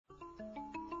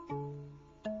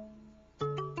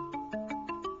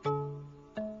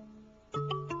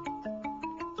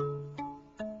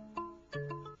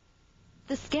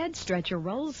The Sked stretcher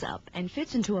rolls up and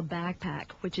fits into a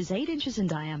backpack, which is 8 inches in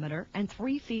diameter and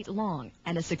 3 feet long,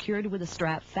 and is secured with a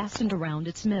strap fastened around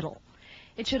its middle.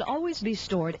 It should always be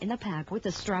stored in a pack with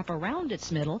a strap around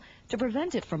its middle to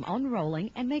prevent it from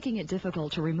unrolling and making it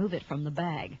difficult to remove it from the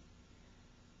bag.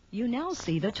 You now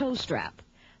see the toe strap.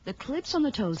 The clips on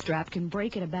the toe strap can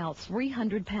break at about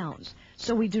 300 pounds,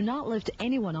 so we do not lift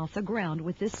anyone off the ground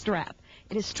with this strap.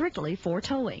 It is strictly for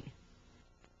towing.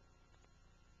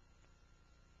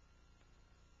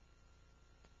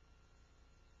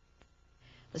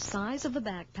 The size of the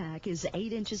backpack is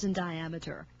 8 inches in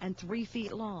diameter and 3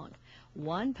 feet long.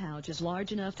 One pouch is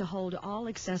large enough to hold all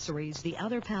accessories. The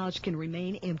other pouch can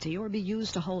remain empty or be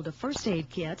used to hold a first aid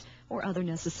kit or other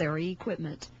necessary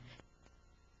equipment.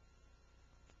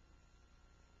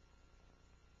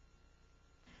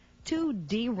 Two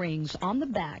D-rings on the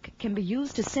back can be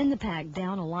used to send the pack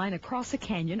down a line across a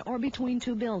canyon or between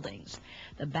two buildings.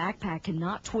 The backpack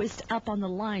cannot twist up on the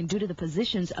line due to the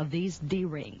positions of these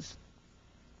D-rings.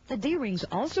 The D-rings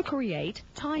also create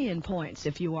tie-in points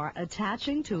if you are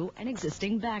attaching to an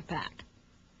existing backpack.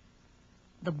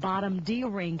 The bottom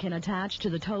D-ring can attach to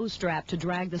the toe strap to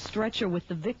drag the stretcher with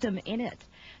the victim in it.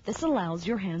 This allows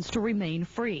your hands to remain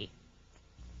free.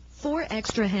 4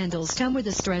 extra handles come with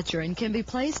the stretcher and can be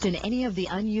placed in any of the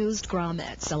unused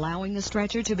grommets, allowing the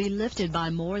stretcher to be lifted by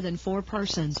more than 4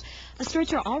 persons. The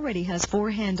stretcher already has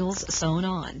 4 handles sewn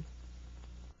on.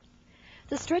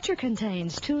 The stretcher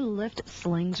contains 2 lift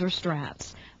slings or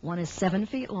straps. One is 7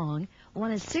 feet long,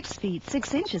 one is 6 feet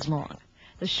 6 inches long.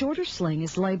 The shorter sling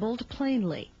is labeled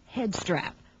plainly head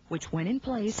strap, which when in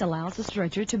place allows the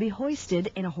stretcher to be hoisted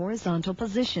in a horizontal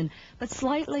position, but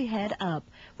slightly head up,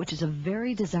 which is a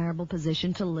very desirable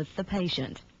position to lift the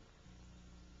patient.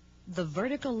 The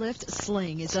vertical lift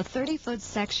sling is a 30-foot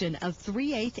section of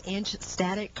 3/8-inch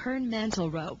static kern mantle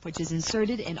rope, which is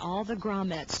inserted in all the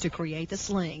grommets to create the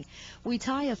sling. We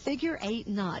tie a figure 8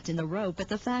 knot in the rope at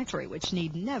the factory, which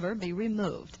need never be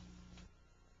removed.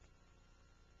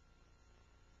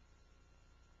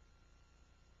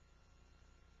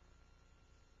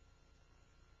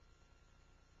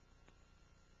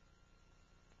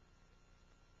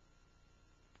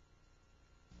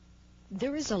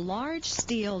 There is a large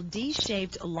steel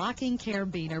D-shaped locking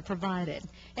carabiner provided.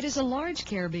 It is a large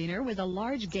carabiner with a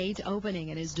large gate opening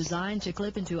and is designed to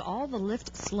clip into all the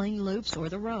lift sling loops or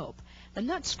the rope. The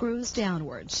nut screws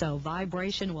downward, so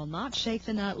vibration will not shake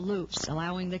the nut loose,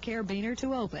 allowing the carabiner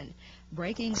to open.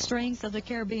 Breaking strength of the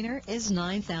carabiner is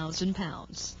 9,000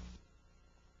 pounds.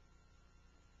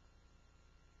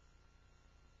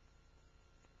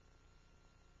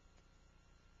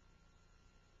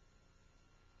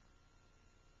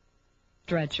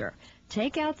 Stretcher.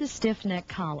 Take out the stiff neck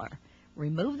collar.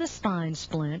 Remove the spine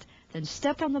splint, then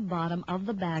step on the bottom of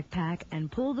the backpack and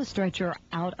pull the stretcher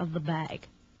out of the bag.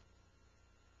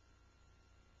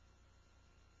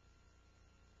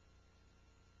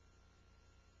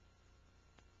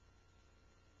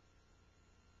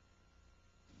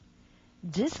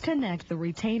 Disconnect the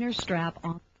retainer strap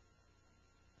on.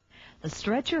 The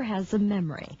stretcher has a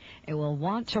memory. It will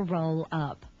want to roll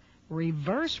up.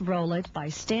 Reverse roll it by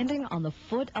standing on the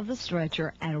foot of the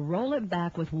stretcher and roll it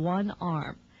back with one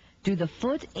arm. Do the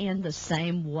foot in the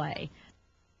same way.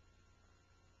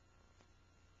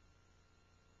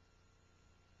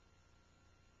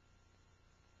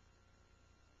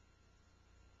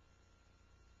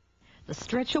 The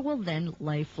stretcher will then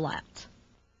lay flat.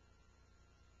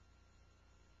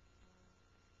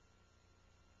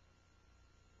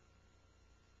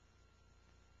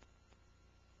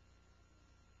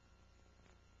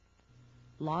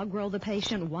 Log roll the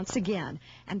patient once again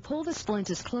and pull the splint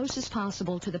as close as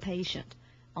possible to the patient.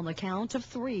 On the count of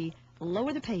 3,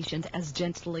 lower the patient as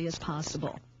gently as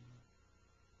possible.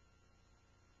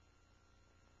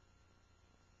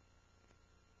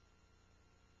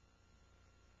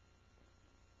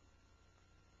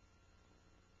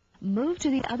 Move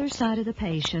to the other side of the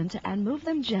patient and move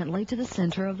them gently to the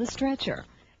center of the stretcher.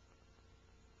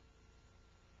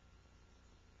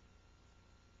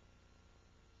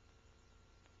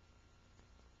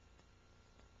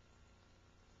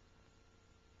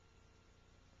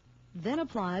 Then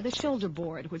apply the shoulder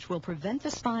board, which will prevent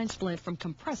the spine splint from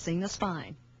compressing the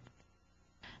spine.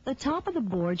 The top of the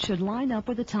board should line up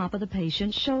with the top of the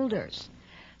patient's shoulders.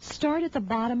 Start at the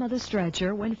bottom of the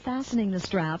stretcher when fastening the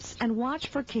straps and watch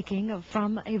for kicking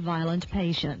from a violent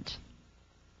patient.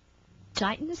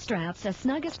 Tighten the straps as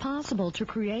snug as possible to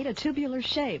create a tubular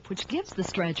shape, which gives the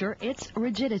stretcher its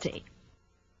rigidity.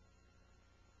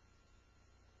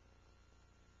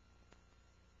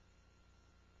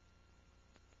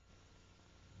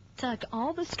 Tuck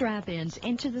all the strap ends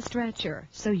into the stretcher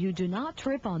so you do not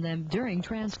trip on them during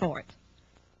transport.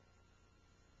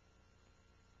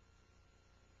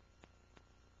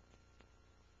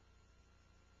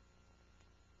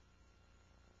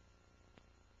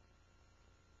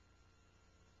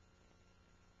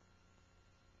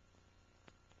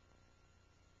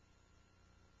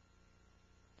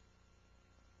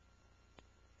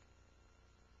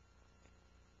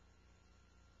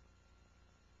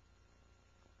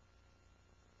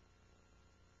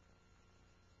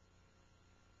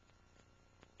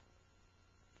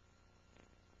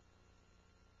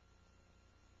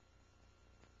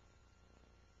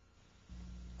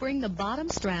 Bring the bottom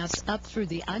straps up through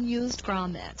the unused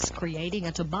grommets, creating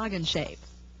a toboggan shape.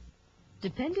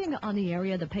 Depending on the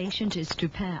area the patient is to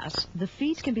pass, the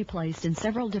feet can be placed in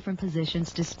several different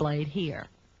positions displayed here.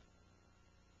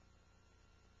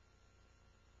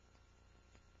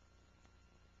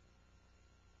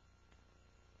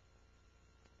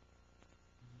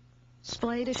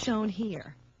 Splayed is shown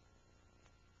here.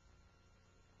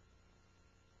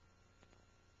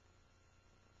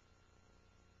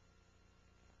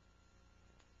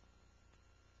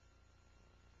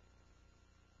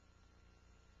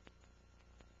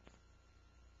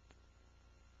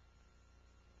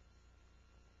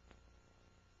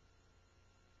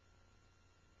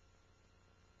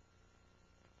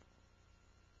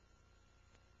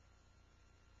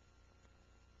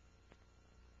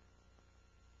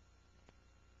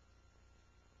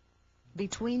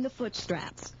 Between the foot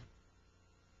straps.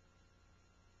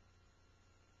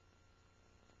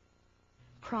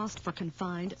 Crossed for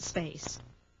confined space.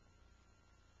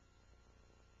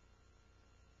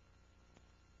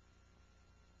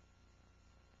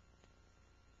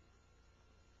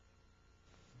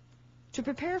 To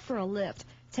prepare for a lift,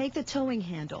 take the towing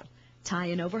handle, tie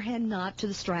an overhead knot to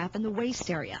the strap in the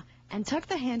waist area, and tuck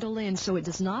the handle in so it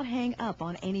does not hang up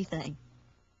on anything.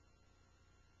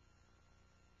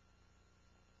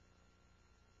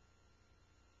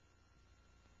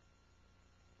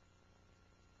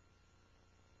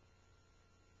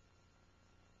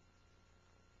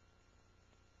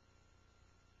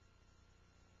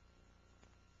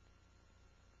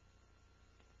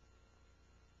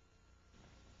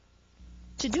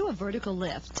 To do a vertical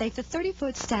lift, take the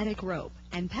 30-foot static rope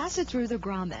and pass it through the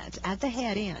grommet at the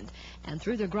head end and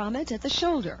through the grommet at the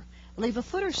shoulder. Leave a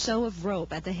foot or so of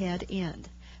rope at the head end.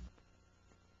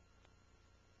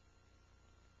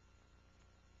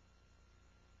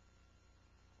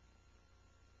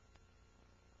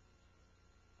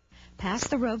 Pass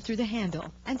the rope through the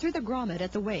handle and through the grommet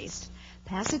at the waist.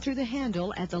 Pass it through the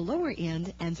handle at the lower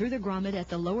end and through the grommet at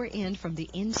the lower end from the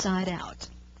inside out.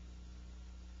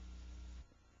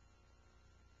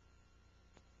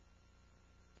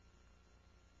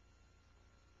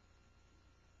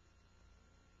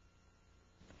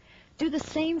 Do the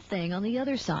same thing on the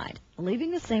other side,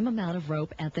 leaving the same amount of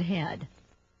rope at the head.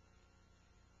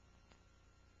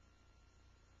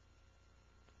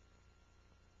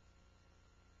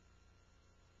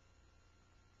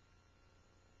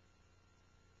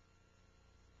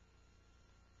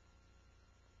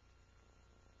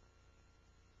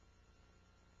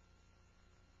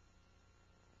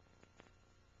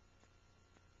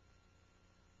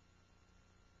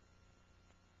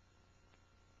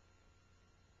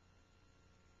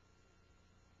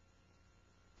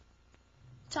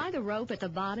 Tie the rope at the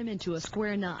bottom into a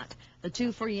square knot. The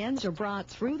two free ends are brought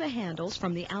through the handles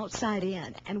from the outside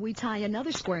in, and we tie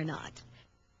another square knot.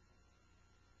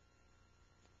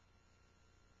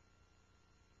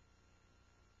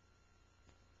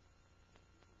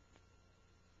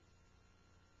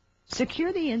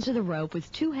 Secure the ends of the rope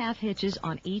with 2 half hitches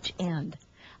on each end.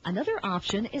 Another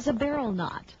option is a barrel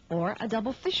knot or a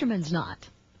double fisherman's knot.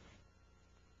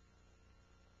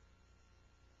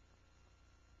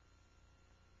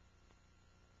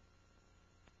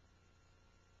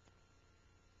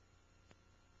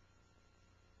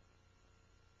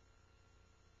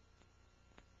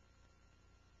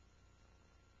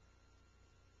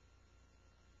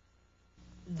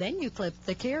 Then you clip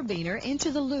the carabiner into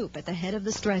the loop at the head of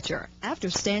the stretcher after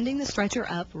standing the stretcher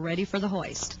up ready for the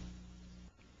hoist.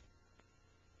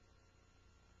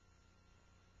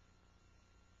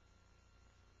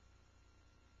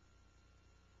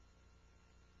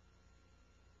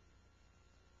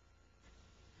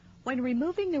 When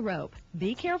removing the rope,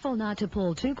 be careful not to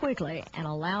pull too quickly and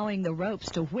allowing the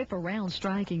ropes to whip around,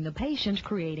 striking the patient,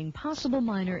 creating possible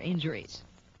minor injuries.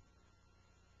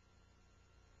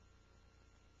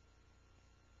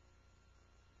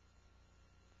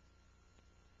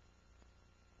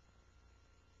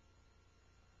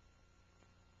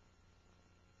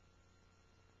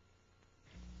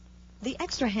 The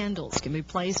extra handles can be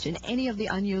placed in any of the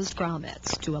unused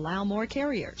grommets to allow more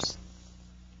carriers.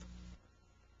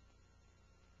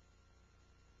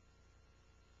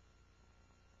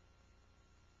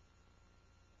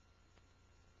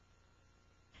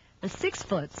 The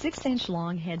 6-foot, 6-inch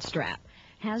long head strap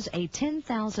has a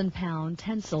 10,000-pound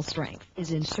tensile strength,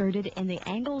 is inserted in the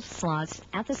angled slots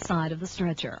at the side of the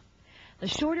stretcher. The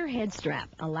shorter head strap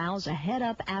allows a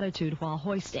head-up attitude while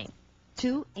hoisting.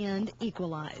 Two-end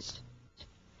equalized.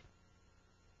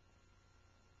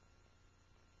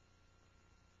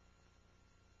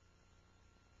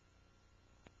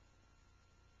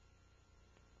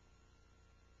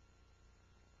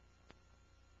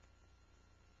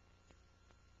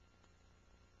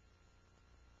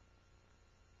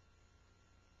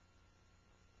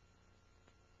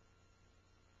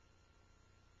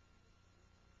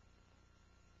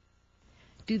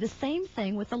 Do the same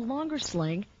thing with the longer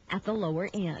sling at the lower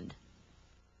end.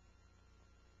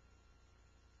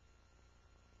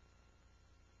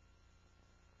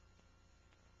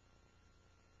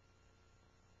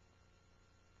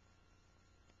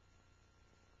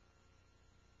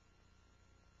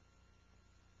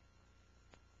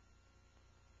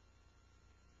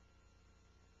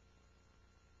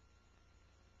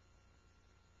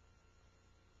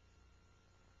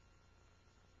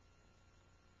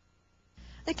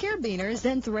 The carabiner is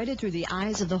then threaded through the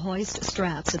eyes of the hoist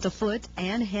straps at the foot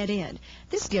and head end.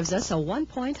 This gives us a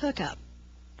one-point hookup.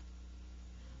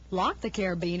 Lock the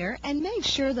carabiner and make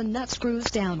sure the nut screws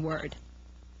downward.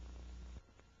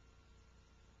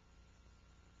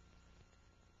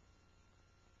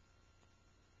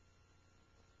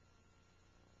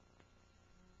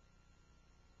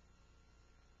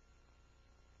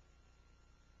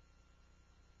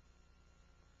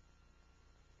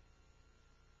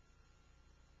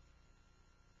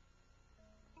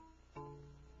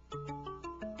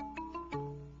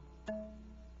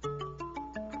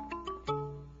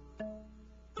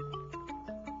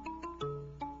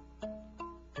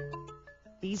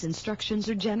 These instructions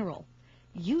are general.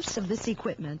 Use of this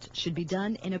equipment should be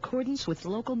done in accordance with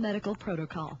local medical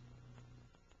protocol.